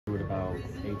about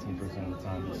 18% of the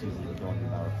time. The season was going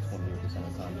about 28%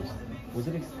 of the time. Was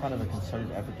it kind of a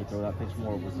concerted effort to throw that pitch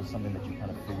more, or was this something that you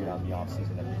kind of figured out in the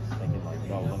offseason that you're thinking like,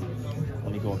 no,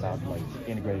 let me go about like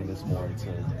integrating this more into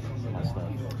my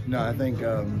stuff? No, I think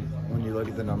when you look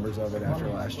at the numbers of it after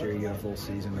last year, you get a full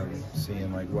season of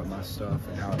seeing like what my stuff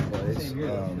and how it plays.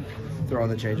 Throwing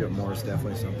the changeup more is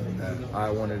definitely something that I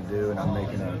wanted to do, and I'm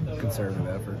making a conservative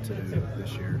effort to do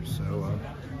this year. So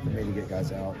for me to get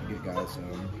guys out, get guys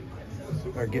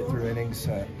or get through innings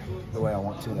the way I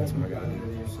want to, that's what I got to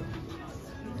do. So.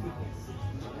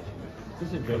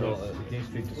 Just in general, can you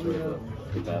speak to sort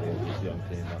of the battle of this young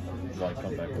team? Why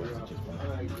comeback was at this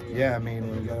point? Yeah, I mean,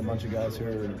 we got a bunch of guys who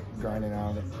are grinding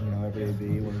out, every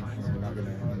AB. We're not going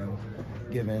to,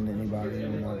 give in to anybody.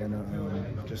 We're not going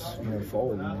to just,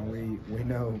 fold. We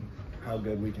know how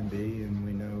good we can be, and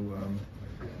we know,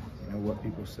 what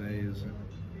people say is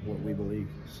what we believe.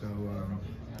 So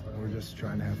we're just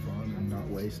trying to have fun and not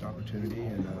waste opportunity,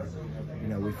 and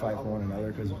we fight for one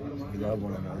another because we love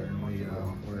one another, and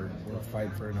we're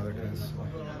fighting for another because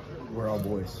we're all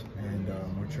boys, and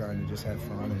we're trying to just have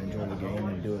fun and enjoy the game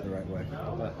and do it the right way.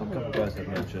 A couple guys have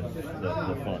mentioned the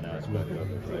fun aspect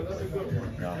of it.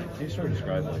 Can you sort of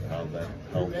describe like how that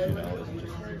helps? Is it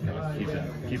just kind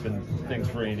of keeping things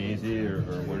free and easy, or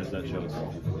where does that show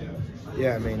itself?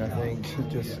 Yeah, I mean, I think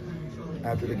just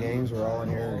after the games, we're all in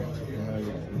here,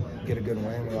 get a good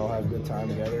win. We all have a good time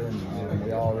together, and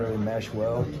we all really mesh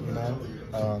well,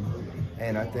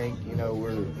 and I think,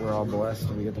 we're all blessed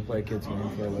and we get to play kids' game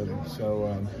for a living. So,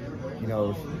 when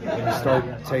you start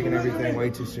taking everything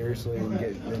way too seriously,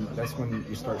 then that's when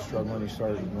you start struggling. You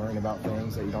start worrying about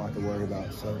things that you don't have to worry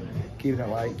about. So, keeping it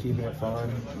light, keeping it fun,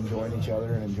 enjoying each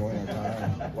other, and enjoying our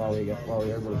time while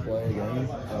we're able to play a game.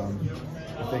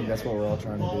 I think that's what we're all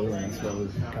trying to do, and that's what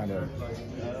we're kind of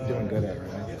doing good at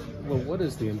right now. Well, what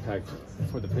is the impact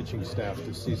for the pitching staff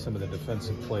to see some of the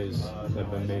defensive plays that have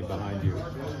been made behind you?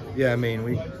 Yeah, I mean,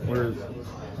 we're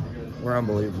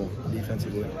unbelievable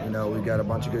defensively. We've got a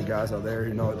bunch of good guys out there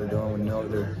who know what they're doing, we know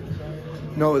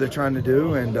what they're trying to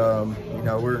do, and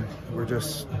we're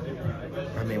just.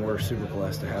 We're super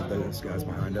blessed to have those guys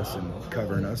behind us and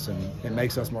covering us, and it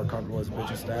makes us more comfortable as a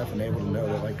pitching staff and able to know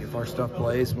that, like, if our stuff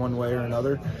plays one way or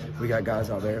another, we got guys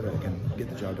out there that can get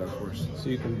the job done for us. So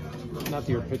you can, not that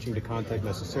you're pitching to contact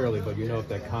necessarily, but if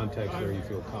that contact's there, you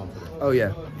feel confident. Oh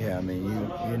yeah, yeah. I mean,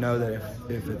 you know that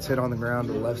if it's hit on the ground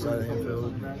to the left side of the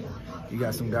infield, you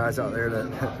got some guys out there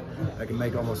that can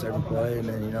make almost every play, and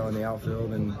then in the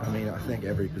outfield, and I think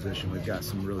every position we've got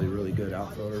some really, really good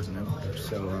outfielders and infielders.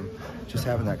 So just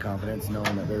having that confidence,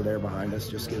 knowing that they're there behind us,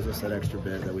 just gives us that extra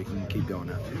bit that we can keep going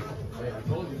after.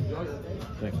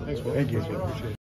 Thanks. Thank you.